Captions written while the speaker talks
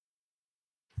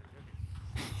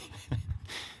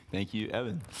Thank you,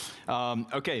 Evan.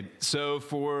 Okay, so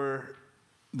for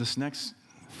this next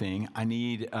thing, I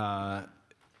need,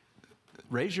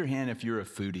 raise your hand if you're a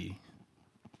foodie,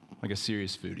 like a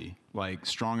serious foodie, like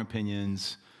strong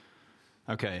opinions.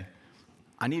 Okay,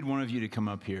 I need one of you to come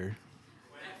up here.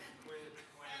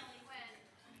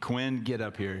 Quinn, get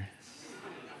up here.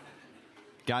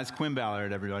 Guys, Quinn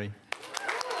Ballard, everybody.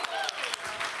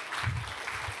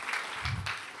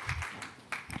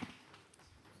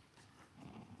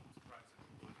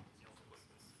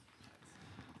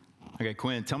 Okay,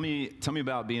 Quinn, tell me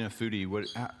about being a foodie.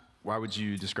 Why would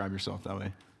you describe yourself that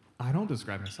way? I don't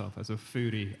describe myself as a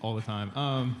foodie all the time.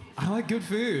 I like good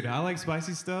food. I like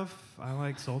spicy stuff. I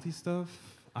like salty stuff.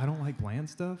 I don't like bland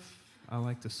stuff. I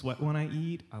like to sweat when I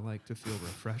eat. I like to feel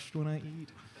refreshed when I eat.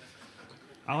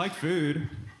 I like food.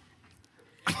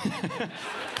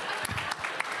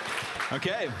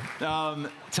 Okay,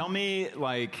 tell me,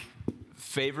 like,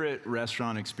 favorite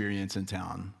restaurant experience in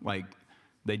town. Like,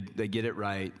 they get it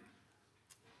right,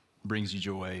 brings you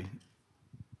joy,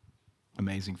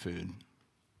 amazing food.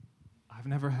 I've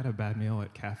never had a bad meal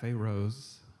at Cafe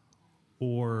Rose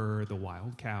or the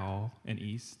Wild Cow in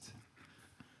East,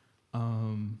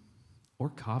 or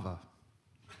Cava.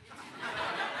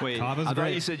 Wait, Cava's I thought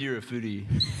great. you said you were a foodie.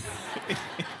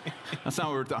 That's not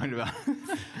what we're talking about.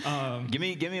 Give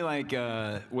me like,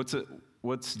 do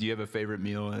you have a favorite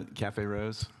meal at Cafe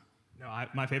Rose? No,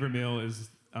 my favorite meal is,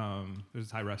 there's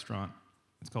a Thai restaurant.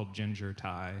 It's called Ginger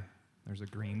Thai. There's a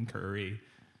green curry,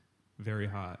 very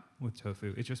hot with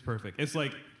tofu. It's just perfect. It's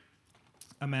like,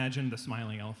 imagine the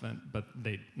smiling elephant, but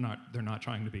they're not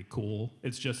trying to be cool.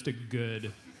 It's just a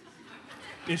good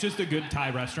Thai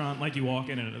restaurant. Like, you walk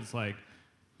in and it's like,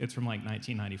 it's from like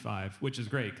 1995, which is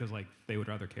great because like they would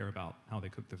rather care about how they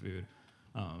cook the food.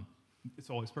 It's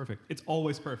always perfect. It's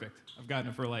always perfect. I've gotten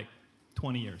it for like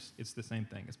 20 years. It's the same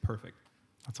thing. It's perfect.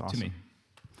 That's awesome. To me.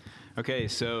 Okay,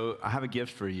 so I have a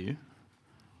gift for you.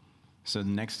 So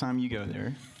next time you go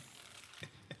there,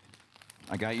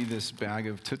 I got you this bag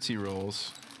of Tootsie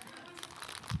Rolls,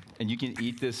 and you can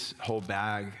eat this whole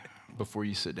bag before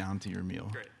you sit down to your meal.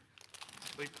 Great.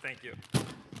 Thank you. It'll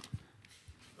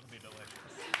be delicious.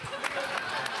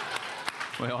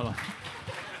 Wait, hold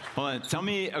on. Tell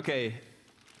me, okay,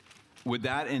 would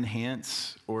that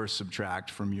enhance or subtract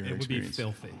from your experience? It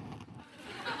would be filthy.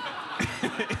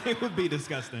 It would be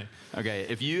disgusting. Okay,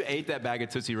 if you ate that bag of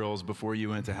Tootsie Rolls before you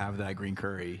went to have that green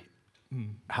curry,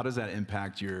 how does that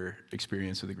impact your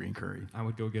experience with the green curry? I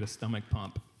would go get a stomach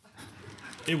pump.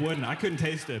 It wouldn't. I couldn't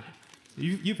taste it.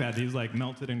 You've had these like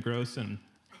melted and gross and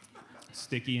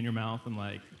sticky in your mouth and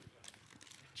like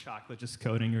chocolate just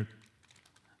coating your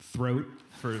throat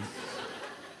for.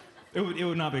 It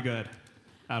would not be good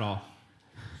at all.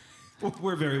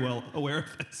 We're very well aware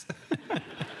of this.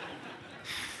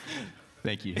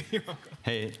 Thank you. You're welcome.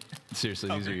 Hey, seriously,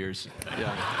 these are yours.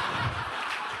 Yeah.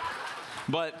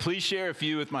 But please share a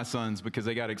few with my sons because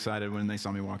they got excited when they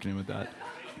saw me walking in with that. Are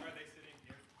they sitting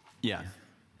here? Yeah.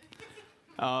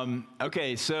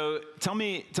 Okay, so tell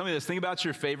me this. Think about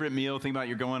your favorite meal. Think about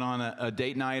you're going on a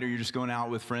date night or you're just going out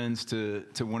with friends to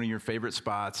one of your favorite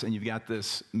spots and you've got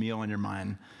this meal on your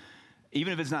mind.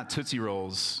 Even if it's not Tootsie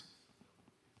Rolls,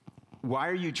 why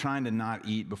are you trying to not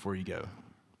eat before you go?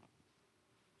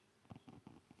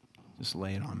 Just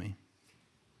lay it on me.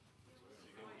 So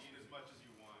you can eat as much as you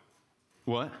want.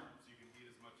 What? So you can eat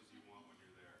as much as you want when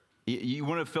you're there. You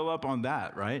want to fill up on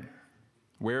that, right?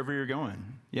 Wherever you're going.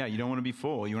 Yeah, you don't want to be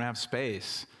full. You want to have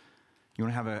space. You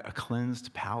want to have a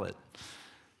cleansed palate.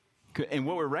 And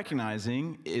what we're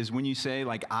recognizing is when you say,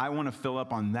 like, I want to fill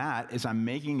up on that, is I'm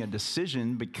making a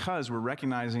decision because we're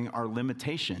recognizing our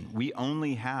limitation. We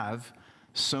only have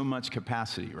so much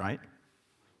capacity, right?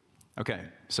 Okay,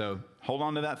 so hold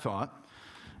on to that thought.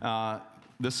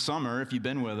 This summer, if you've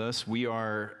been with us, we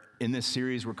are in this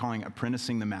series we're calling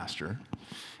Apprenticing the Master.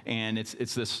 And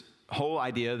it's this whole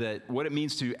idea that what it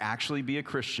means to actually be a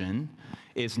Christian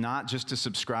is not just to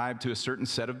subscribe to a certain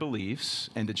set of beliefs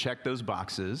and to check those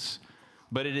boxes,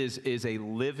 but it is a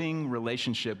living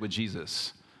relationship with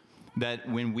Jesus. That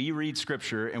when we read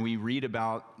Scripture and we read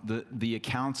about the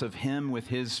accounts of him with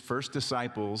his first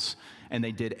disciples, and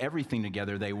they did everything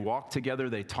together, they walked together,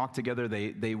 they talked together,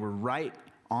 they were right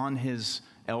on his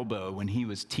elbow when he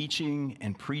was teaching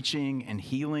and preaching and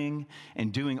healing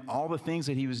and doing all the things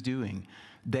that he was doing.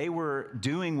 They were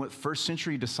doing what first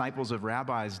century disciples of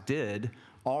rabbis did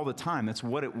all the time. That's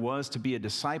what it was to be a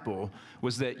disciple,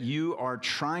 was that you are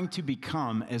trying to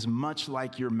become as much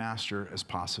like your master as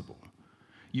possible.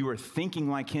 You are thinking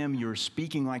like him, you are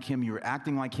speaking like him, you are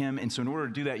acting like him, and so in order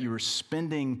to do that, you are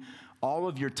spending all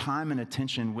of your time and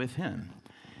attention with him.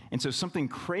 And so something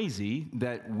crazy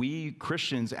that we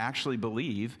Christians actually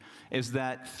believe is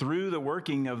that through the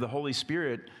working of the Holy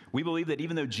Spirit, we believe that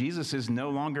even though Jesus is no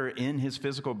longer in his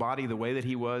physical body the way that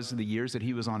he was the years that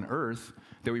he was on earth,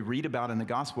 that we read about in the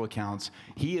gospel accounts,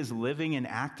 he is living and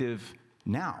active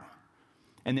now.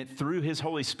 And that through his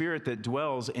Holy Spirit that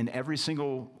dwells in every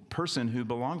single person who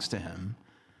belongs to him,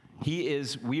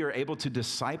 we are able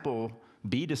to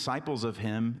be disciples of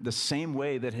him the same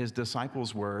way that his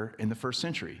disciples were in the first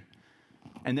century.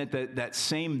 And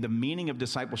the meaning of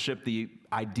discipleship, the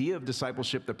idea of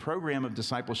discipleship, the program of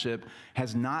discipleship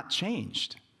has not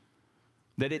changed.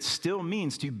 That it still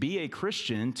means to be a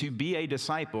Christian, to be a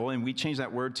disciple, and we change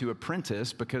that word to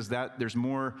apprentice because there's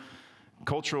more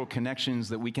cultural connections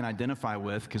that we can identify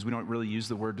with because we don't really use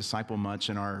the word disciple much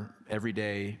in our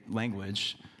everyday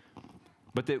language.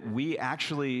 But that we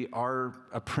actually are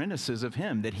apprentices of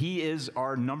him, that he is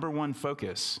our number one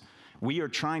focus. We are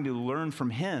trying to learn from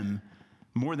him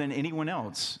more than anyone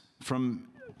else, from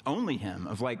only him,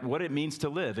 of like what it means to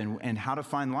live and how to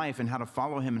find life and how to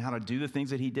follow him and how to do the things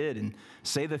that he did and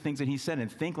say the things that he said and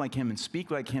think like him and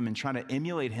speak like him and try to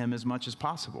emulate him as much as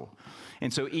possible.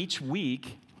 And so each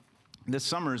week, this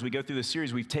summer, as we go through this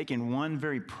series, we've taken one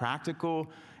very practical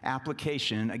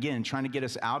application, again, trying to get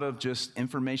us out of just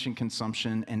information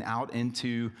consumption and out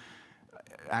into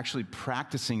actually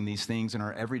practicing these things in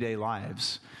our everyday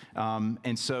lives.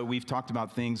 And so we've talked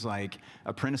about things like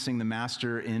apprenticing the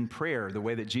master in prayer, the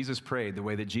way that Jesus prayed, the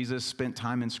way that Jesus spent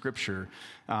time in Scripture,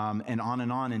 and on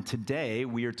and on. And today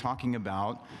we are talking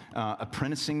about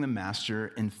apprenticing the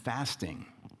master in fasting.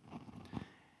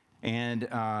 And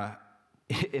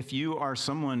if you are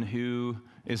someone who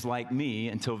is like me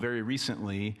until very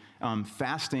recently,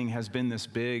 fasting has been this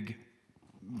big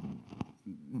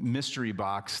mystery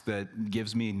box that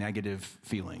gives me negative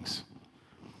feelings.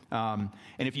 And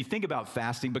if you think about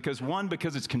fasting, because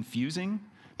it's confusing,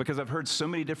 because I've heard so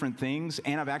many different things,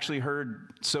 and I've actually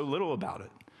heard so little about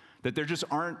it, that there just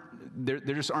aren't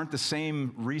the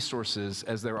same resources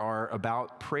as there are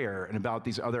about prayer and about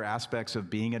these other aspects of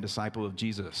being a disciple of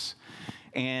Jesus.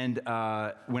 And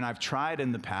when I've tried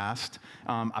in the past,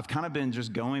 I've kind of been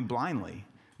just going blindly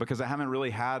because I haven't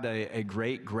really had a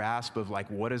great grasp of like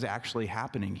what is actually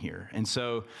happening here. And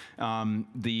so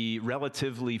the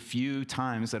relatively few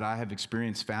times that I have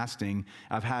experienced fasting,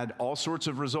 I've had all sorts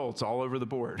of results all over the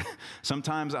board.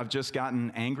 Sometimes I've just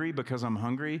gotten angry because I'm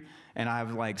hungry and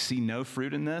I've like seen no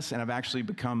fruit in this, and I've actually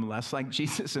become less like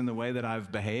Jesus in the way that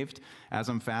I've behaved as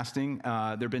I'm fasting.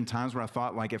 There have been times where I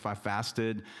thought like if I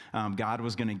fasted, God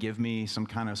was going to give me some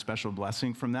kind of special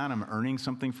blessing from that. I'm earning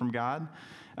something from God.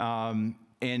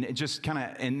 And it just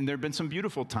and there have been some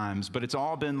beautiful times, but it's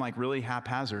all been like really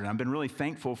haphazard. And I've been really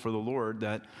thankful for the Lord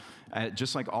that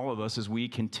just like all of us, as we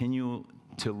continue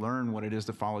to learn what it is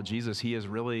to follow Jesus, he has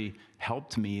really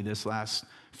helped me this last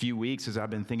few weeks as I've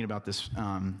been thinking about this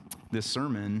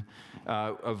sermon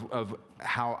of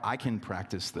how I can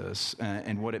practice this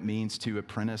and what it means to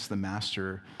apprentice the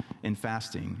master in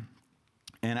fasting.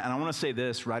 And I want to say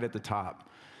this right at the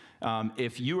top.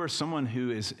 If you are someone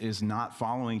who is not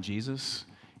following Jesus,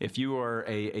 if you are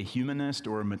a humanist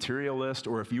or a materialist,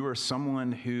 or if you are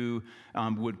someone who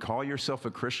would call yourself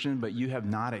a Christian, but you have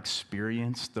not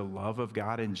experienced the love of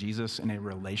God and Jesus in a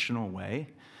relational way,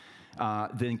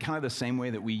 then kind of the same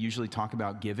way that we usually talk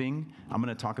about giving, I'm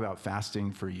going to talk about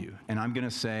fasting for you. And I'm going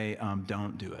to say,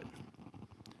 don't do it.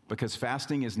 Because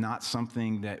fasting is not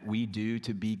something that we do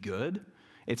to be good.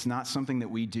 It's not something that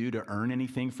we do to earn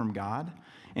anything from God.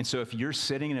 And so if you're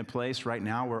sitting in a place right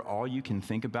now where all you can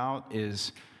think about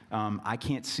is, I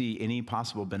can't see any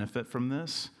possible benefit from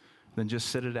this, then just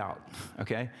sit it out,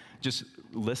 okay? Just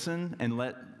listen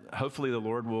and hopefully the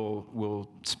Lord will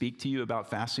speak to you about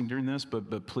fasting during this,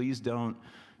 but please don't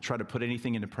try to put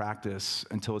anything into practice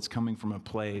until it's coming from a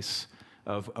place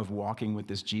of walking with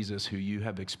this Jesus who you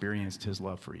have experienced his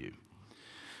love for you.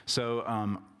 So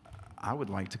I would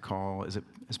like to call, is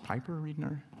Piper reading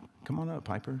our? Come on up,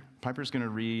 Piper. Piper's going to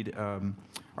read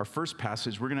our first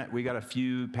passage. We got a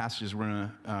few passages we're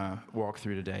going to walk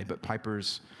through today, but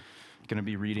Piper's going to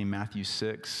be reading Matthew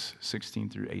 6, 16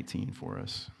 through 18 for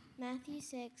us. Matthew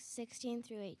 6, 16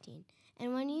 through 18.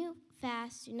 And when you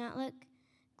fast, do not look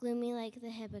gloomy like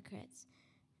the hypocrites.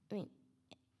 For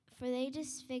they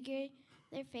disfigure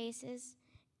their faces,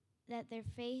 that their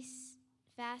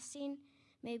fasting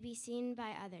may be seen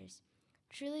by others.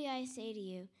 Truly I say to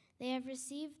you, they have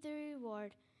received the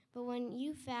reward. But when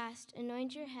you fast,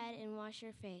 anoint your head and wash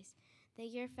your face, that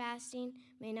your fasting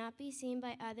may not be seen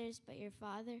by others, but your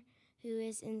Father who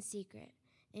is in secret.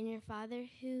 And your Father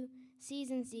who sees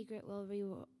in secret will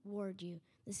reward you.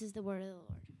 This is the word of the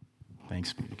Lord.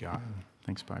 Thanks be to God.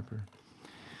 Thanks, Piper.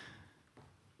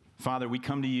 Father, we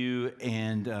come to you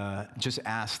and just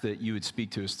ask that you would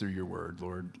speak to us through your word,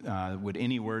 Lord. Would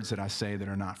any words that I say that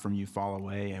are not from you fall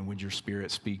away, and would your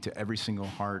Spirit speak to every single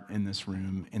heart in this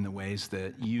room in the ways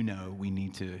that you know we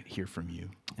need to hear from you?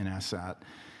 And ask that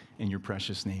in your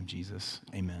precious name, Jesus.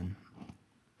 Amen.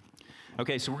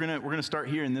 Okay, so we're gonna start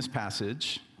here in this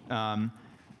passage.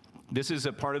 This is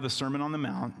a part of the Sermon on the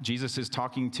Mount. Jesus is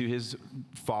talking to his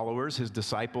followers, his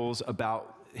disciples,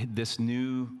 about this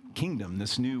new kingdom,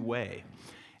 this new way.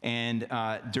 And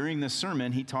during this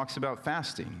sermon, he talks about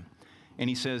fasting. And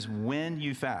he says, when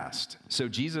you fast. So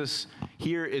Jesus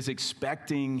here is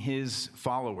expecting his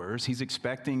followers, he's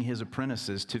expecting his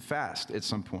apprentices to fast at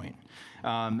some point.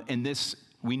 And this,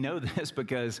 we know this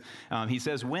because he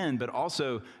says when, but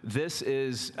also this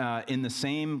is in the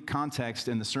same context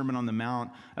in the Sermon on the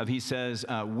Mount of he says,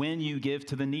 when you give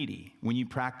to the needy, when you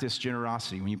practice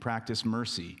generosity, when you practice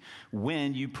mercy,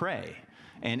 when you pray.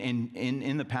 And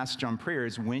in the passage on prayer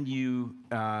is when you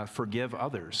forgive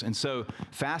others. And so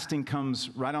fasting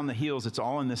comes right on the heels. It's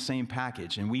all in the same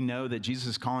package. And we know that Jesus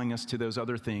is calling us to those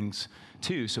other things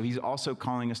too. So he's also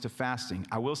calling us to fasting.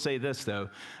 I will say this, though.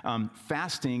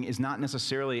 Fasting is not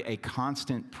necessarily a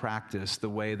constant practice the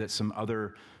way that some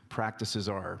other practices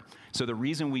are. So the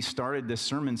reason we started this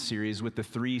sermon series with the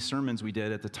 3 sermons we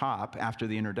did at the top after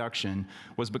the introduction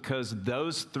was because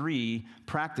those 3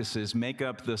 practices make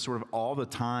up the sort of all the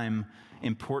time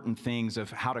important things of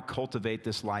how to cultivate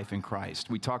this life in Christ.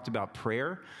 We talked about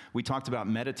prayer, we talked about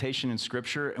meditation in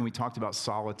Scripture, and we talked about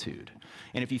solitude.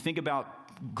 And if you think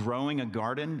about growing a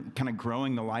garden, kind of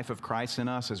growing the life of Christ in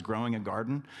us as growing a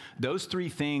garden, those 3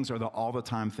 things are the all the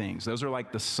time things. Those are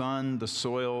like the sun, the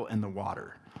soil, and the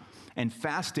water. And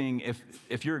fasting,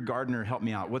 if you're a gardener, help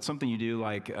me out. What's something you do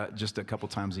like just a couple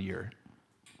times a year?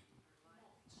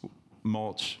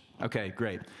 Mulch. Okay,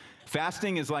 great.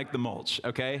 Fasting is like the mulch,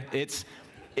 okay?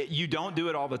 You don't do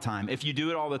it all the time. If you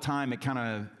do it all the time,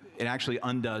 it actually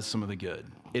undoes some of the good.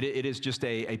 It is just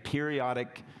a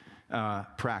periodic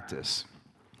practice.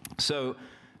 So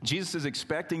Jesus is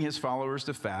expecting his followers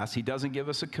to fast. He doesn't give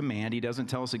us a command. He doesn't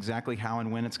tell us exactly how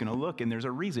and when it's going to look. And there's a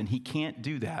reason he can't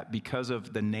do that because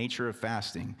of the nature of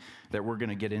fasting that we're going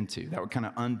to get into. That would kind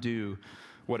of undo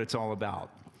what it's all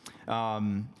about.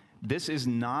 This is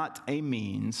not a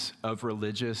means of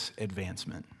religious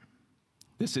advancement.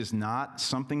 This is not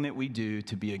something that we do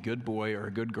to be a good boy or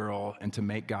a good girl and to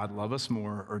make God love us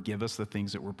more or give us the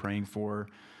things that we're praying for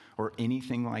or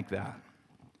anything like that.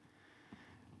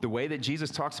 The way that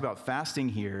Jesus talks about fasting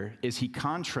here is he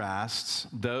contrasts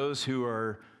those who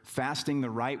are fasting the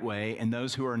right way and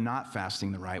those who are not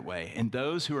fasting the right way. And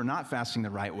those who are not fasting the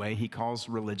right way, he calls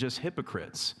religious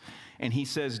hypocrites. And he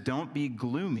says, don't be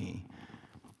gloomy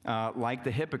like the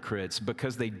hypocrites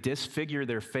because they disfigure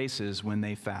their faces when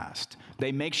they fast.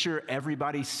 They make sure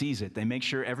everybody sees it. They make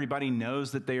sure everybody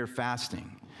knows that they are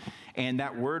fasting. And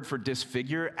that word for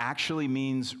disfigure actually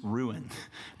means ruin.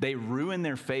 They ruin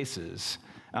their faces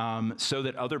so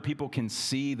that other people can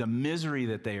see the misery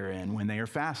that they are in when they are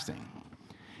fasting.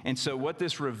 And so what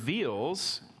this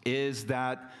reveals is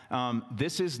that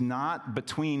this is not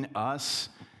between us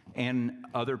and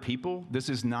other people. This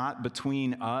is not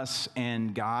between us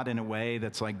and God in a way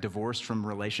that's like divorced from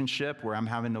relationship where I'm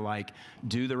having to like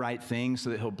do the right thing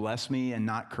so that he'll bless me and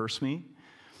not curse me.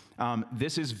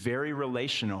 This is very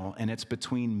relational, and it's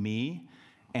between me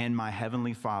and my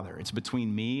heavenly Father. It's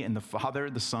between me and the Father,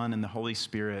 the Son, and the Holy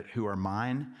Spirit who are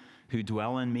mine, who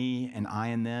dwell in me and I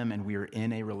in them, and we are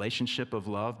in a relationship of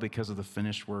love because of the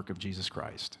finished work of Jesus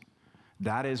Christ.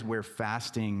 That is where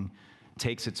fasting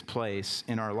takes its place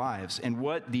in our lives. And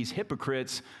what these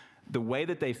hypocrites, the way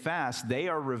that they fast, they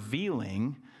are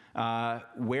revealing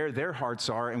where their hearts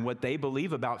are and what they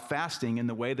believe about fasting and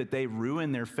the way that they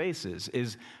ruin their faces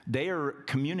is they are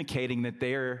communicating that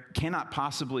there cannot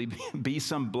possibly be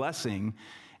some blessing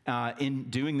in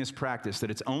doing this practice, that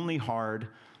it's only hard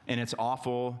and it's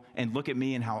awful, and look at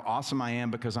me and how awesome I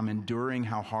am because I'm enduring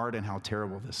how hard and how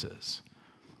terrible this is.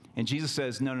 And Jesus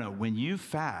says, no, when you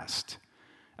fast,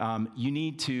 you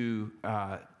need to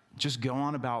just go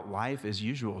on about life as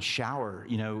usual. Shower,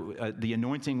 the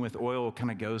anointing with oil kind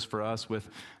of goes for us with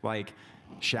like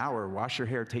shower, wash your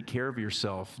hair, take care of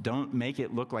yourself. Don't make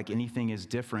it look like anything is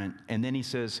different. And then he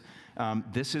says,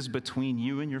 this is between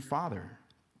you and your Father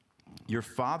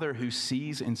who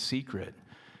sees in secret.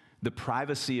 The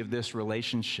privacy of this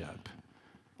relationship.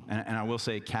 And I will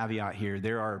say a caveat here.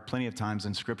 There are plenty of times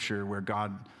in Scripture where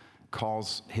God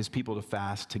calls his people to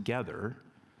fast together.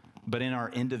 But in our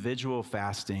individual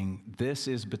fasting, this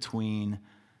is between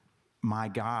my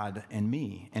God and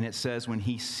me. And it says when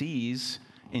he sees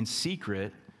in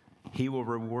secret, he will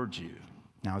reward you.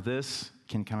 Now, this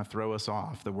can kind of throw us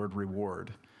off, the word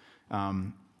reward.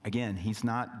 Again, he's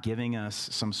not giving us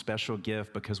some special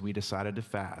gift because we decided to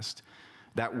fast.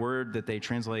 That word that they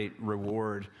translate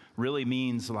reward really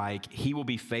means like he will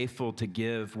be faithful to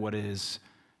give what is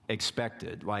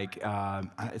expected. Like,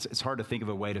 it's hard to think of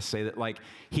a way to say that. Like,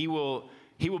 he will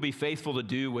be faithful to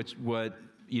do what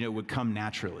would come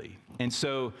naturally. And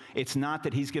so it's not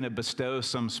that he's going to bestow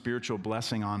some spiritual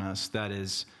blessing on us that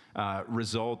is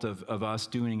result of us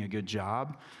doing a good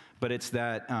job, but it's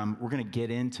that we're going to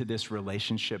get into this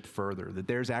relationship further, that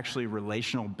there's actually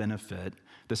relational benefit,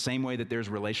 the same way that there's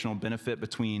relational benefit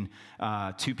between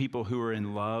two people who are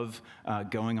in love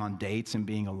going on dates and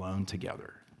being alone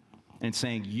together. And it's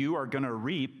saying you are going to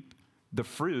reap the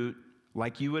fruit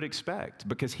like you would expect,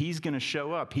 because he's going to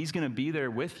show up. He's going to be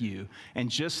there with you. And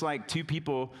just like two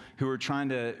people who are trying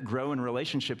to grow in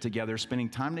relationship together, spending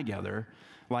time together,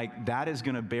 like that is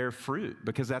going to bear fruit,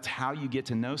 because that's how you get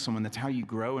to know someone. That's how you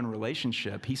grow in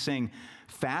relationship. He's saying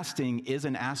fasting is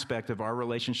an aspect of our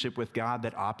relationship with God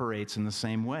that operates in the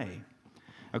same way.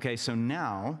 Okay, so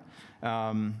now,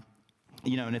 and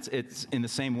it's in the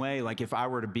same way, like if I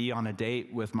were to be on a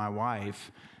date with my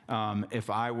wife, if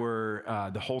I were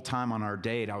the whole time on our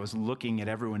date, I was looking at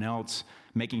everyone else,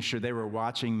 making sure they were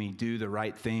watching me do the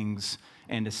right things,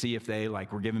 and to see if they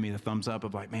like were giving me the thumbs up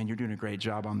of like, man, you're doing a great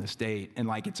job on this date. And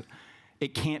like,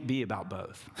 it can't be about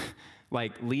both.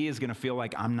 Like Lee is going to feel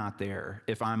like I'm not there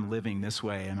if I'm living this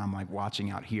way and I'm like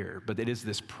watching out here. But it is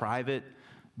this private,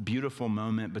 beautiful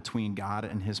moment between God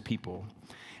and his people.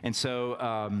 And so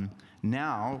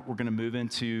now we're going to move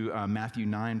into Matthew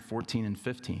 9, 14 and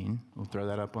 15. We'll throw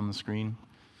that up on the screen.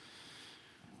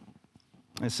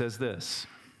 It says this.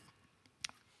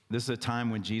 This is a time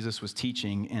when Jesus was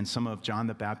teaching, and some of John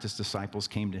the Baptist's disciples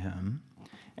came to him,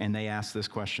 and they asked this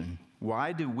question: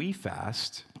 why do we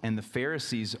fast, and the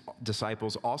Pharisees'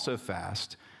 disciples also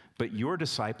fast, but your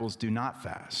disciples do not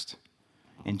fast?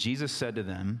 And Jesus said to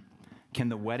them, can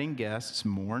the wedding guests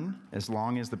mourn as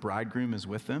long as the bridegroom is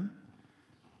with them?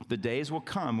 The days will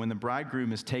come when the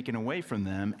bridegroom is taken away from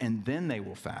them, and then they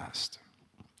will fast.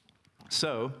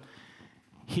 So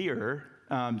here,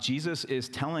 Jesus is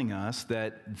telling us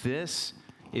that this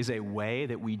is a way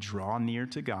that we draw near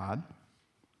to God,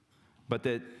 but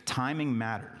that timing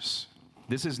matters.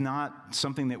 This is not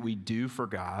something that we do for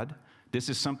God. This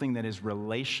is something that is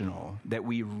relational, that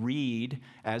we read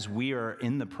as we are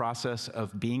in the process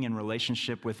of being in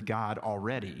relationship with God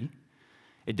already.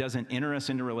 It doesn't enter us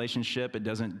into relationship. It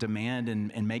doesn't demand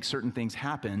and make certain things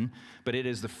happen, but it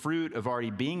is the fruit of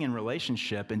already being in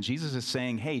relationship. And Jesus is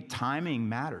saying, hey, timing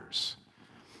matters.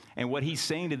 And what he's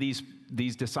saying to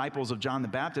these disciples of John the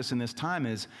Baptist in this time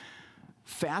is,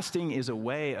 fasting is a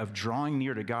way of drawing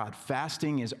near to God.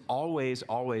 Fasting is always,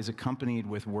 always accompanied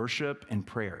with worship and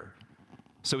prayer.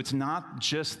 So it's not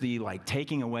just the like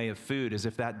taking away of food as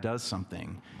if that does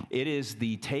something. It is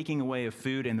the taking away of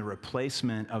food and the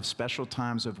replacement of special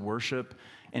times of worship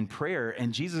and prayer.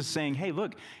 And Jesus is saying, hey,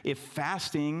 look, if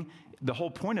fasting, the whole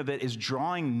point of it is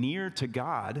drawing near to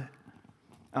God,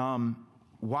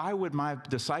 why would my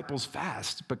disciples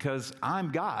fast? Because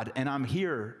I'm God and I'm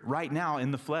here right now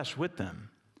in the flesh with them.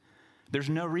 There's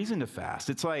no reason to fast.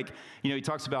 It's like, he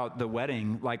talks about the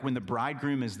wedding, like when the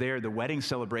bridegroom is there, the wedding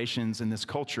celebrations in this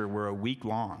culture were a week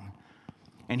long.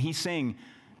 And he's saying,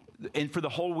 and for the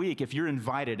whole week, if you're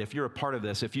invited, if you're a part of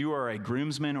this, if you are a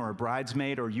groomsman or a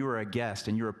bridesmaid or you are a guest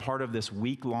and you're a part of this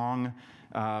week-long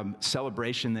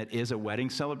celebration that is a wedding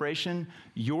celebration,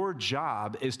 your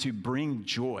job is to bring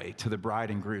joy to the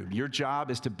bride and groom. Your job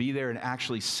is to be there and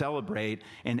actually celebrate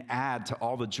and add to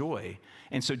all the joy.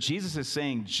 And so Jesus is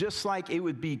saying, just like it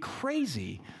would be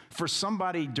crazy for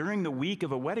somebody during the week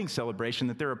of a wedding celebration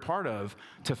that they're a part of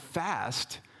to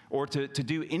fast or to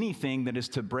do anything that is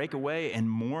to break away and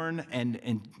mourn,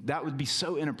 and that would be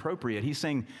so inappropriate. He's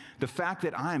saying, the fact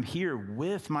that I am here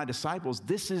with my disciples,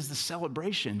 this is the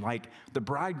celebration. Like, the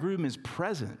bridegroom is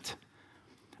present.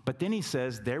 But then he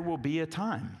says, there will be a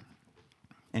time.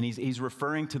 And he's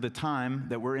referring to the time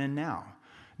that we're in now.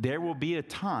 There will be a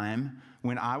time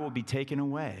when I will be taken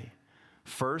away.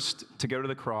 First, to go to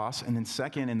the cross, and then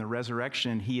second, in the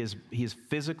resurrection, he is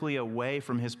physically away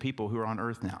from his people who are on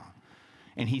earth now.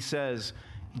 And he says,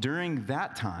 during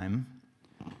that time,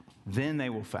 then they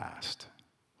will fast.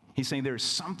 He's saying there's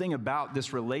something about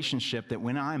this relationship that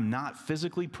when I'm not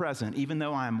physically present, even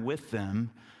though I'm with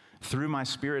them through my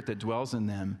spirit that dwells in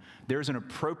them, there's an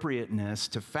appropriateness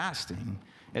to fasting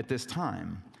at this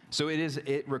time. So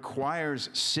it requires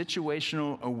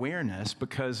situational awareness,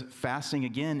 because fasting,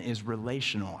 again, is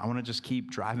relational. I want to just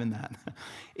keep driving that.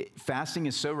 Fasting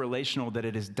is so relational that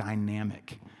it is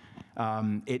dynamic.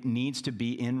 it needs to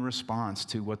be in response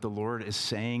to what the Lord is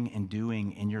saying and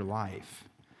doing in your life.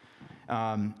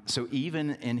 So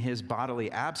even in his bodily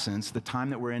absence, the time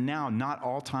that we're in now, not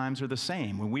all times are the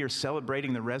same. When we are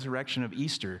celebrating the resurrection of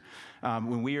Easter,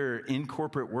 when we are in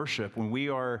corporate worship, when we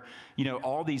are,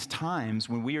 all these times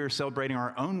when we are celebrating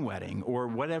our own wedding or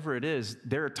whatever it is,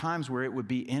 there are times where it would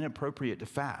be inappropriate to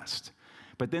fast.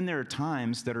 But then there are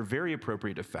times that are very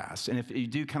appropriate to fast. And if you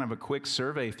do kind of a quick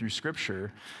survey through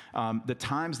Scripture, the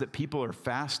times that people are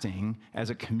fasting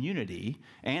as a community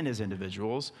and as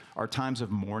individuals are times of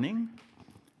mourning,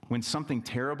 when something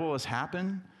terrible has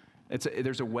happened.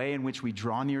 There's a way in which we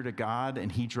draw near to God,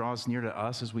 and he draws near to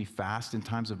us as we fast in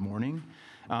times of mourning.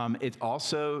 It's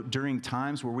also during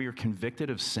times where we are convicted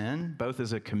of sin, both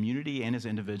as a community and as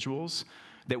individuals,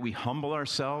 that we humble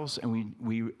ourselves and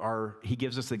he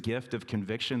gives us the gift of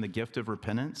conviction, the gift of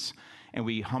repentance, and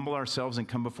we humble ourselves and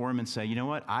come before him and say, you know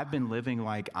what, I've been living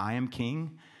like I am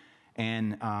king,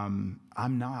 and I'm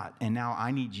not, and now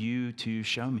I need you to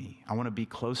show me. I want to be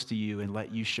close to you and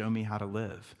let you show me how to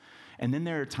live. And then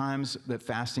there are times that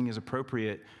fasting is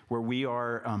appropriate where we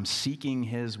are seeking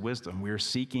his wisdom. We are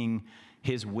seeking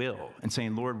his will and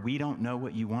saying, Lord, we don't know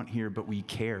what you want here, but we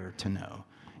care to know.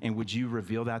 And would you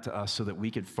reveal that to us so that we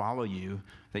could follow you,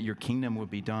 that your kingdom would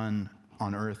be done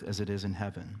on earth as it is in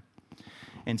heaven?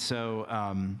 And so,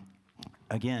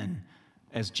 again,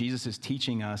 as Jesus is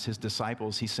teaching us, his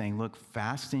disciples, he's saying, look,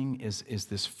 fasting is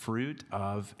this fruit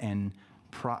of and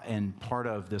part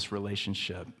of this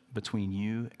relationship between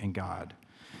you and God.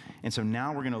 And so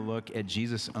now we're going to look at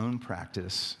Jesus' own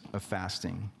practice of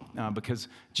fasting, because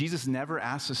Jesus never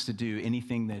asks us to do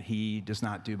anything that he does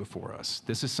not do before us.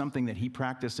 This is something that he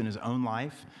practiced in his own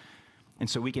life. And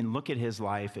so we can look at his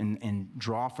life and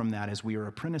draw from that as we are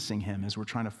apprenticing him, as we're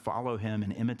trying to follow him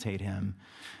and imitate him.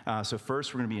 So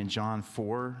first, we're going to be in John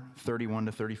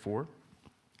 4:31-34.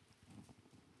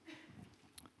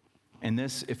 And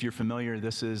this, if you're familiar,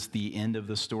 this is the end of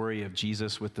the story of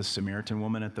Jesus with the Samaritan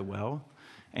woman at the well.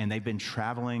 And they've been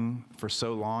traveling for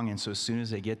so long, and so as soon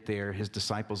as they get there, his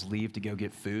disciples leave to go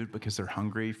get food because they're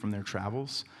hungry from their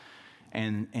travels.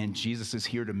 And Jesus is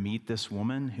here to meet this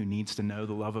woman who needs to know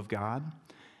the love of God.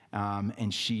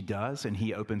 And she does, and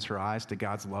he opens her eyes to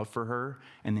God's love for her.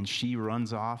 And then she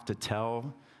runs off to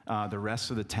tell the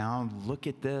rest of the town, look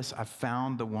at this, I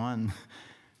found the one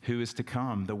who is to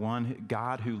come, the one,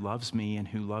 God who loves me and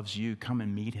who loves you, come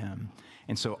and meet him.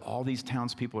 And so all these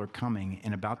townspeople are coming,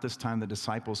 and about this time the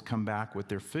disciples come back with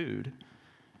their food,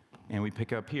 and we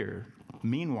pick up here.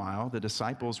 Meanwhile, the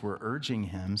disciples were urging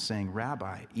him, saying,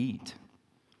 Rabbi, eat.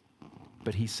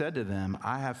 But he said to them,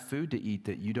 I have food to eat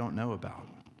that you don't know about.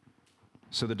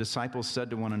 So the disciples said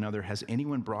to one another, has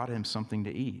anyone brought him something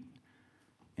to eat?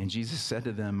 And Jesus said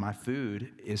to them, my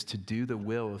food is to do the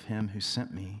will of him who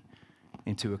sent me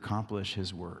and to accomplish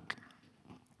his work.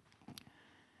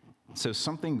 So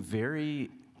something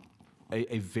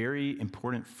a very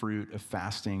important fruit of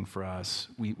fasting for us,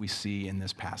 we see in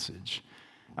this passage.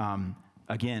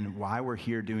 Again, why we're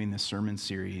here doing this sermon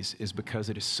series is because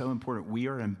it is so important. We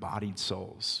are embodied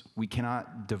souls. We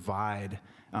cannot divide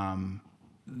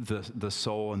the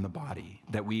soul and the body.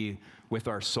 That we, with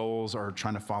our souls, are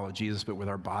trying to follow Jesus, but with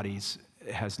our bodies,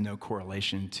 it has no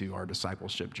correlation to our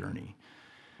discipleship journey.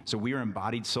 So we are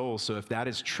embodied souls. So if that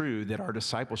is true, that our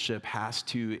discipleship has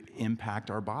to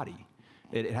impact our body.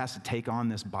 It has to take on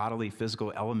this bodily,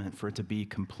 physical element for it to be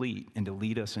complete and to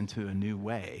lead us into a new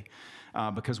way.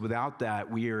 Because without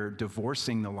that, we are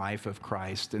divorcing the life of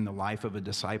Christ and the life of a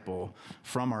disciple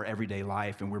from our everyday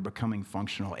life, and we're becoming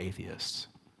functional atheists.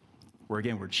 Where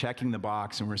again, we're checking the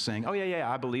box and we're saying, oh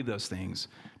yeah, I believe those things.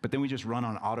 But then we just run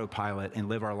on autopilot and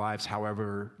live our lives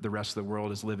however the rest of the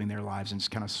world is living their lives, and it's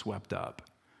kind of swept up.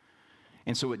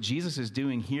 And so what Jesus is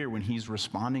doing here when he's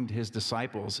responding to his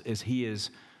disciples is he is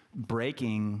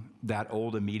breaking that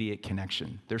old immediate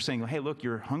connection. They're saying, hey, look,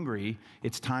 you're hungry.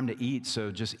 It's time to eat, so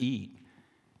just eat.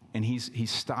 And he's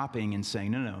stopping and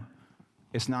saying, no,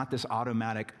 it's not this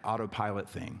autopilot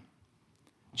thing.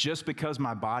 Just because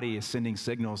my body is sending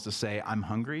signals to say I'm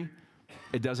hungry,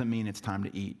 it doesn't mean it's time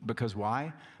to eat. Because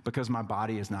why? Because my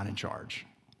body is not in charge.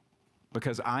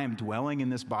 Because I am dwelling in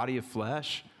this body of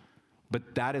flesh,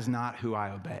 but that is not who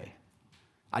I obey.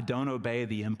 I don't obey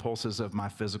the impulses of my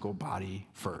physical body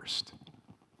first.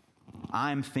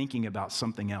 I'm thinking about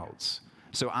something else.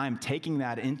 So I'm taking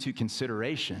that into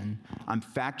consideration. I'm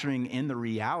factoring in the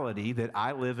reality that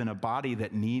I live in a body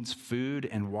that needs food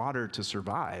and water to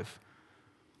survive.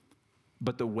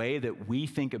 But the way that we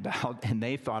think about and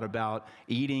they thought about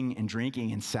eating and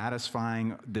drinking and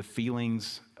satisfying the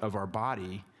feelings of our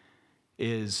body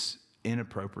is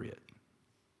inappropriate.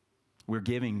 we're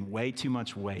giving way too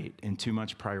much weight and too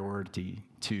much priority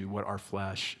to what our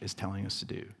flesh is telling us to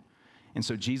do. And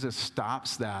so Jesus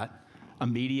stops that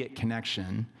immediate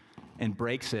connection and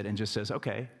breaks it and just says,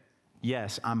 okay,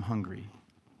 yes, I'm hungry.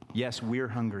 Yes, we're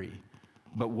hungry.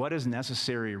 But what is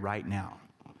necessary right now?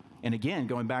 And again,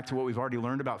 going back to what we've already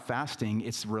learned about fasting,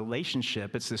 it's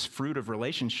relationship. It's this fruit of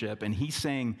relationship. And he's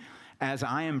saying, as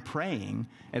I am praying,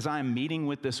 as I'm meeting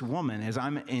with this woman, as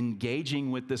I'm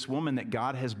engaging with this woman that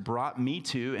God has brought me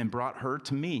to and brought her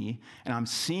to me, and I'm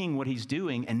seeing what he's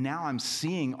doing, and now I'm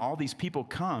seeing all these people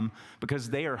come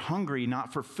because they are hungry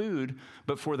not for food,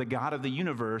 but for the God of the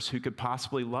universe who could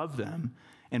possibly love them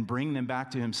and bring them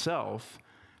back to himself.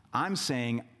 I'm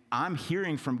saying, I'm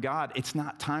hearing from God, it's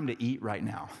not time to eat right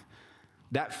now.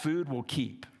 That food will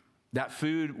keep. That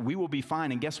food, we will be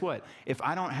fine. And guess what? If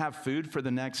I don't have food for the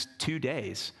next 2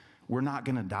 days, we're not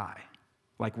going to die.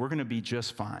 Like, we're going to be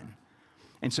just fine.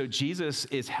 And so Jesus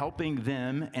is helping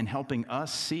them and helping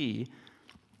us see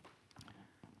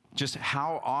just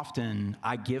how often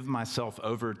I give myself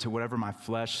over to whatever my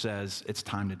flesh says it's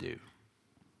time to do,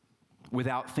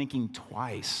 without thinking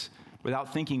twice,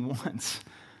 without thinking once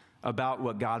about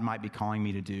what God might be calling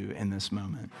me to do in this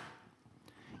moment.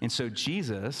 And so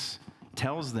Jesus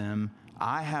tells them,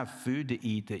 I have food to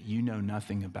eat that you know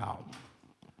nothing about.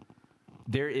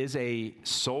 There is a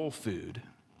soul food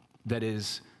that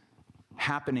is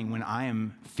happening when I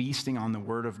am feasting on the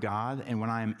Word of God and when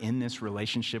I am in this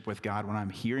relationship with God, when I'm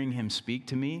hearing him speak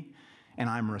to me and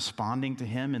I'm responding to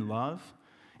him in love,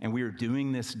 and we are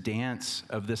doing this dance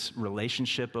of this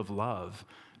relationship of love.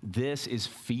 This is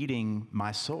feeding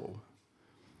my soul.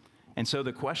 And so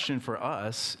the question for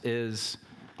us is,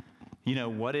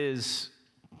 what is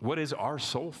our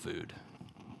soul food?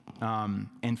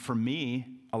 And for me,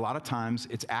 a lot of times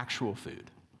it's actual food,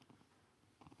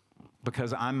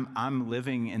 because I'm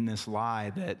living in this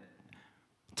lie that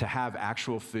to have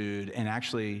actual food, and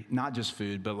actually not just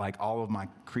food, but like all of my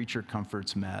creature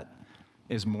comforts met,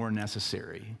 is more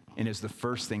necessary and is the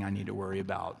first thing I need to worry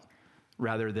about,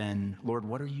 rather than, Lord,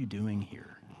 what are you doing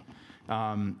here?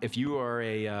 If you are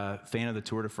a fan of the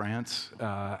Tour de France,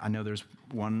 I know there's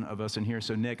one of us in here.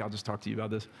 So Nick, I'll just talk to you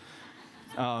about this.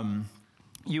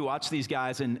 You watch these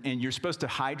guys and you're supposed to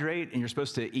hydrate and you're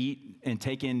supposed to eat and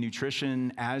take in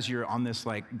nutrition as you're on this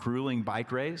like grueling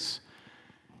bike race.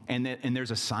 And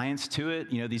there's a science to it.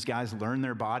 These guys learn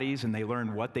their bodies and they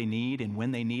learn what they need and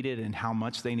when they need it and how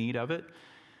much they need of it.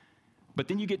 But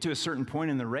then you get to a certain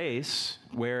point in the race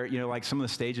where, like some of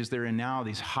the stages they're in now,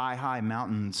 these high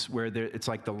mountains where it's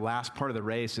like the last part of the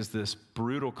race is this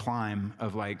brutal climb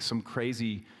of like some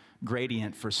crazy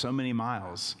gradient for so many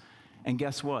miles. And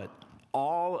guess what?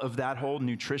 All of that whole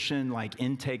nutrition, like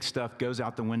intake stuff goes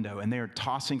out the window, and they're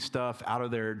tossing stuff out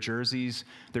of their jerseys.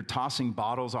 They're tossing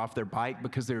bottles off their bike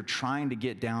because they're trying to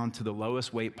get down to the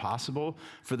lowest weight possible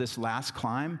for this last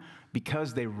climb,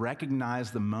 because they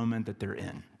recognize the moment that they're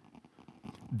in.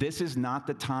 This is not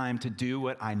the time to do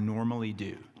what I normally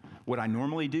do. What I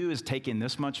normally do is take in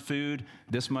this much food,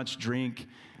 this much drink,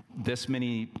 this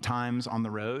many times on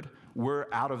the road. We're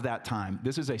out of that time.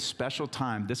 This is a special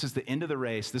time. This is the end of the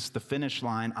race. This is the finish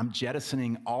line. I'm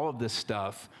jettisoning all of this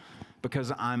stuff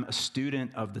because I'm a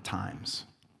student of the times.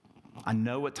 I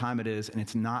know what time it is, and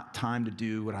it's not time to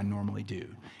do what I normally do.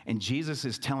 And Jesus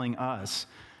is telling us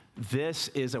this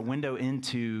is a window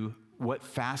into what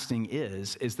fasting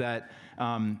is that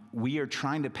we are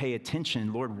trying to pay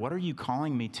attention. Lord, what are you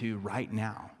calling me to right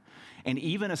now? And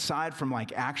even aside from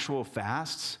like actual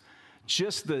fasts,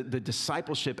 just the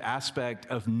discipleship aspect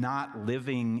of not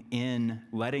living in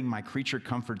letting my creature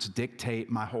comforts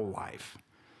dictate my whole life.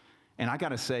 And I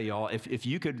gotta say, y'all, if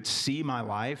you could see my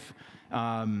life,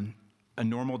 a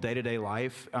normal day-to-day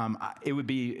life, it would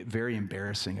be very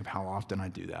embarrassing of how often I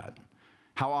do that.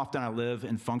 How often I live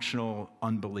in functional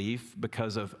unbelief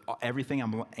because of everything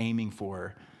I'm aiming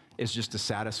for is just to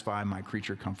satisfy my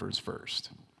creature comforts first.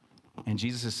 And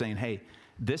Jesus is saying, hey,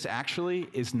 this actually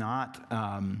is not,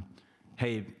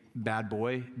 hey, bad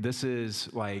boy, this is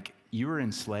like you were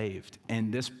enslaved.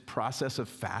 And this process of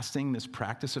fasting, this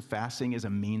practice of fasting is a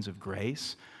means of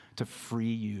grace to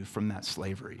free you from that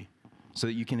slavery so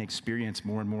that you can experience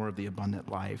more and more of the abundant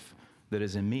life that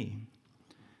is in me.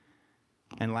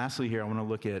 And lastly here, I want to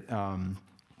look at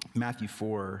Matthew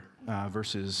 4,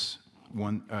 verses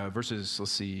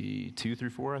 2 through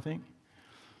 4, I think.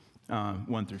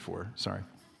 1 through 4, sorry.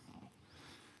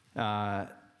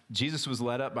 Jesus was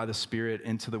led up by the Spirit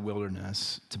into the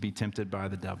wilderness to be tempted by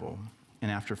the devil. And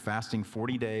after fasting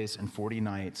 40 days and 40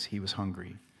 nights, he was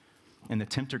hungry. And the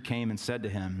tempter came and said to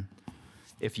him,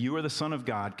 if you are the Son of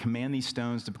God, command these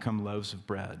stones to become loaves of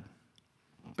bread.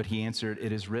 But he answered,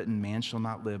 "It is written, man shall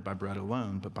not live by bread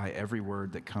alone, but by every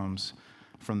word that comes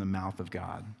from the mouth of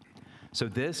God." So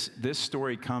this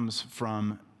story comes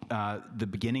from the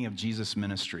beginning of Jesus'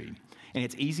 ministry. And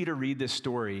it's easy to read this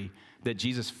story that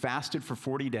Jesus fasted for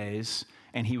 40 days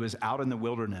and he was out in the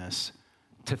wilderness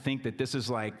to think that this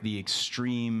is like the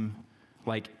extreme,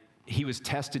 like he was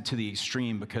tested to the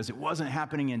extreme because it wasn't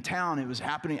happening in town, it was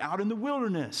happening out in the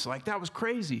wilderness. Like that was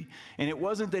crazy. And it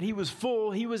wasn't that he was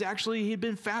full, he'd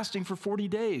been fasting for 40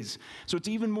 days. So it's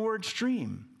even more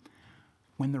extreme.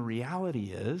 When the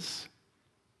reality is,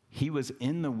 he was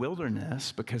in the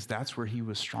wilderness because that's where he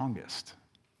was strongest,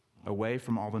 away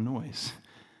from all the noise.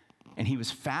 And he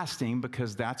was fasting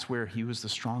because that's where he was the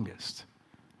strongest.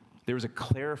 There was a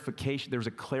clarification, there was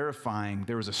a clarifying,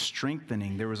 there was a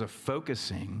strengthening, there was a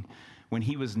focusing when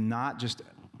he was not just,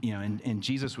 and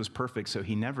Jesus was perfect, so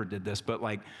he never did this, but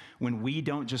like when we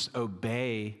don't just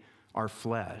obey our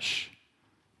flesh,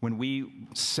 when we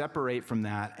separate from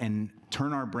that and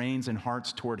turn our brains and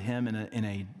hearts toward him in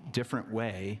a different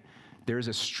way, there's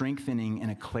a strengthening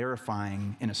and a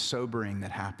clarifying and a sobering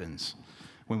that happens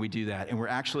when we do that. And we're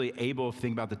actually able to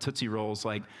think about the Tootsie Rolls,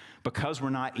 like because we're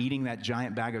not eating that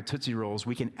giant bag of Tootsie Rolls,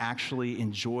 we can actually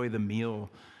enjoy the meal,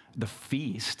 the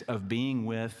feast of being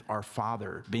with our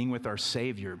Father, being with our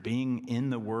Savior, being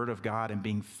in the Word of God and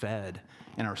being fed,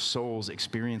 and our souls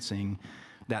experiencing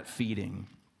that feeding.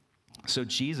 So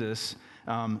Jesus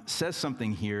says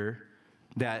something here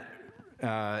that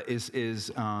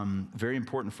is very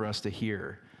important for us to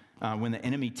hear. When the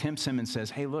enemy tempts him and says,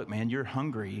 "Hey, look, man, you're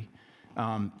hungry.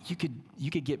 You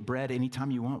could get bread anytime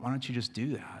you want. Why don't you just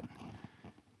do that?"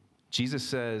 Jesus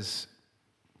says,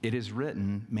 "It is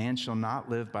written, man shall not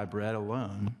live by bread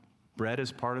alone." Bread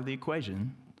is part of the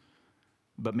equation,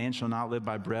 but man shall not live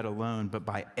by bread alone, but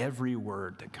by every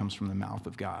word that comes from the mouth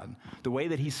of God. The way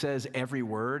that he says every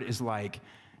word is like,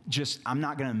 I'm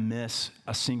not going to miss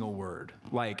a single word.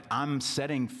 Like I'm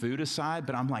setting food aside,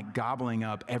 but I'm like gobbling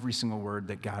up every single word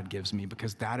that God gives me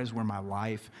because that is where my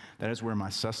life, that is where my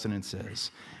sustenance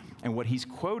is. And what he's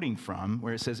quoting from,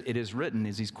 where it says it is written,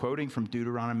 is he's quoting from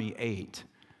Deuteronomy 8,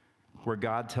 where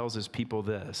God tells his people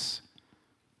this: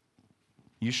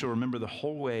 "You shall remember the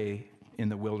whole way in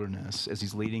the wilderness as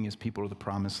he's leading his people to the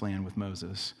promised land with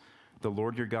Moses. The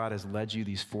Lord your God has led you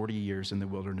these 40 years in the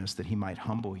wilderness that he might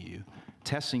humble you,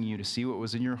 testing you to see what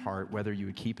was in your heart, whether you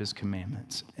would keep his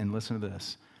commandments." And listen to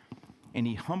this. "And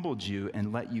he humbled you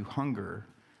and let you hunger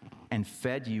and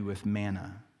fed you with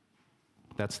manna."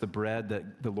 That's the bread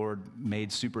that the Lord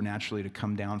made supernaturally to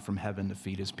come down from heaven to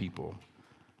feed his people,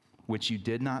 "which you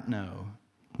did not know,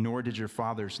 nor did your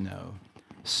fathers know,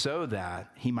 so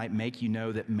that he might make you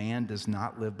know that man does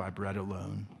not live by bread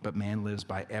alone, but man lives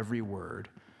by every word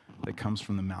that comes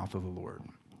from the mouth of the Lord."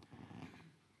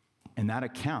 And that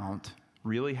account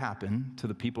really happened to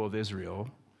the people of Israel.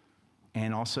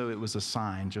 And also it was a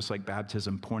sign, just like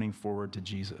baptism, pointing forward to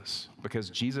Jesus. Because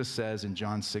Jesus says in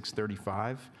John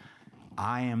 6:35,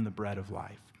 "I am the bread of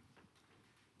life.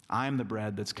 I am the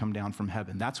bread that's come down from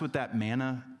heaven." That's what that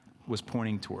manna was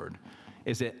pointing toward,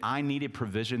 is that I needed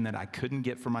provision that I couldn't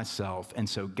get for myself. And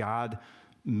so God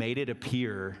made it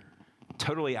appear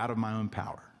totally out of my own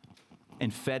power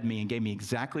and fed me and gave me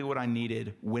exactly what I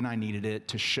needed when I needed it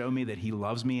to show me that he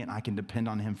loves me and I can depend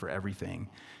on him for everything.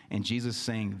 And Jesus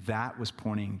saying that was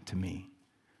pointing to me.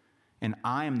 And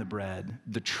I am the bread,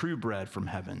 the true bread from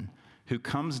heaven, who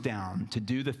comes down to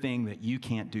do the thing that you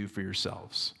can't do for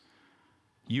yourselves.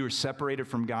 You are separated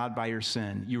from God by your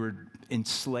sin. You are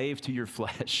enslaved to your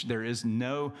flesh. There is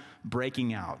no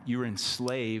breaking out. You are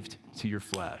enslaved to your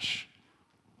flesh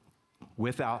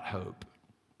without hope,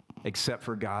 except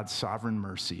for God's sovereign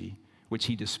mercy, which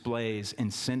he displays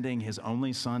in sending his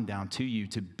only son down to you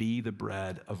to be the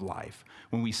bread of life.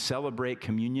 When we celebrate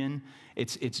communion,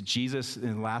 it's Jesus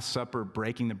in the Last Supper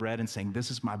breaking the bread and saying, "This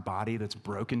is my body that's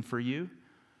broken for you.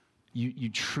 You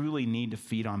truly need to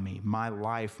feed on me. My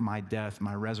life, my death,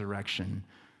 my resurrection.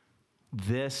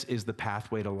 This is the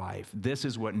pathway to life. This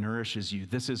is what nourishes you.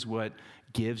 This is what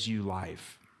gives you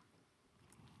life."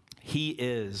 He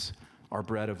is our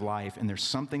bread of life. And there's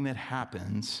something that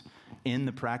happens in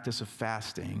the practice of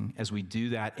fasting as we do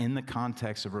that in the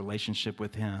context of relationship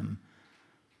with him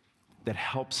that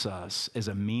helps us as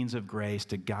a means of grace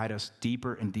to guide us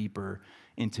deeper and deeper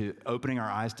into opening our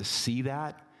eyes to see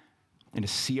that and to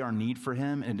see our need for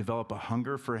him and develop a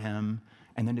hunger for him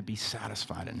and then to be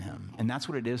satisfied in him. And that's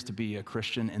what it is to be a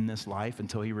Christian in this life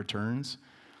until he returns,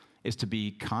 is to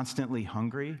be constantly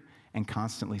hungry and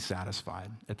constantly satisfied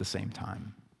at the same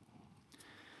time.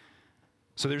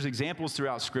 So there's examples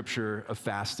throughout Scripture of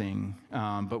fasting,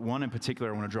 but one in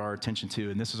particular I want to draw our attention to,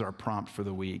 and this is our prompt for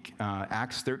the week.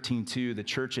 Acts 13:2, the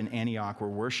church in Antioch were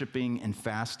worshiping and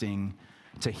fasting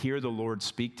to hear the Lord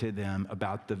speak to them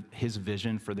about his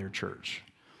vision for their church.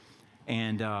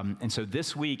 And so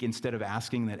this week, instead of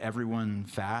asking that everyone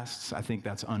fasts, I think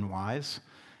that's unwise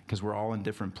because we're all in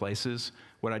different places.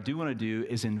 What I do want to do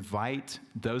is invite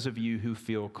those of you who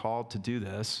feel called to do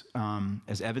this.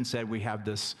 As Evan said, we have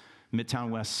this Midtown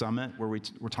West Summit where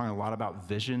we're talking a lot about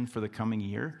vision for the coming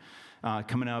year,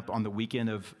 coming up on the weekend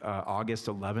of August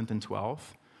 11th and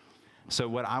 12th. So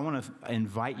what I want to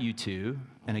invite you to,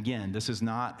 and again, this is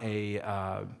not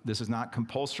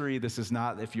compulsory. This is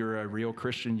not, if you're a real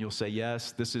Christian, you'll say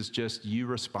yes. This is just you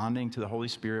responding to the Holy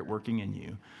Spirit working in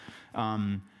you.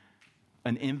 An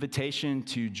invitation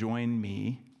to join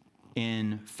me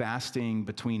in fasting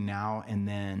between now and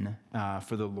then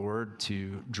for the Lord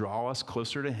to draw us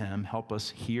closer to him, help us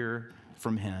hear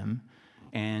from him,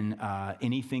 and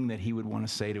anything that he would want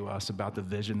to say to us about the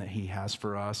vision that he has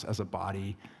for us as a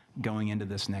body going into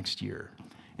this next year.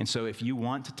 And so if you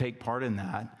want to take part in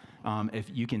that,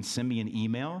 if you can send me an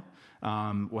email,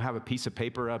 we'll have a piece of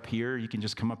paper up here. You can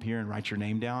just come up here and write your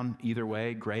name down. Either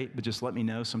way, great, but just let me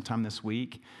know sometime this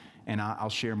week, and I'll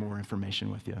share more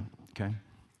information with you, okay?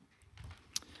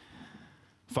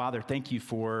 Father, thank you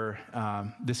for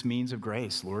this means of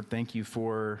grace, Lord. Thank you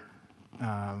for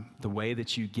the way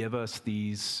that you give us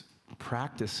these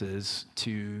practices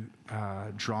to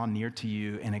draw near to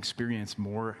you and experience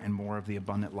more and more of the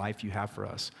abundant life you have for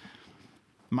us.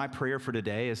 My prayer for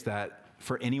today is that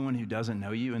for anyone who doesn't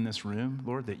know you in this room,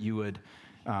 Lord, that you would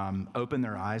open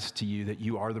their eyes to you, that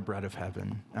you are the bread of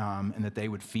heaven, and that they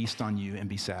would feast on you and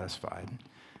be satisfied.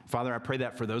 Father, I pray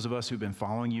that for those of us who've been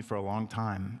following you for a long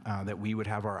time, that we would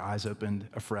have our eyes opened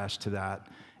afresh to that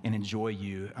and enjoy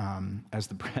you as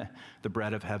the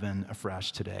bread of heaven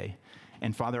afresh today.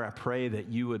 And Father, I pray that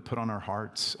you would put on our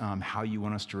hearts how you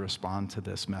want us to respond to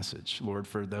this message. Lord,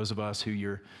 for those of us who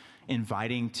you're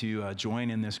inviting to join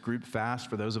in this group fast,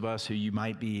 for those of us who you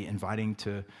might be inviting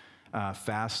to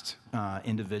fast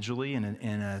individually in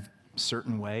a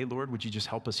certain way, Lord, would you just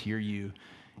help us hear you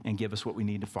and give us what we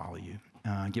need to follow you.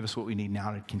 Give us what we need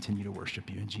now to continue to worship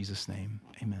you. In Jesus' name,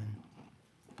 amen.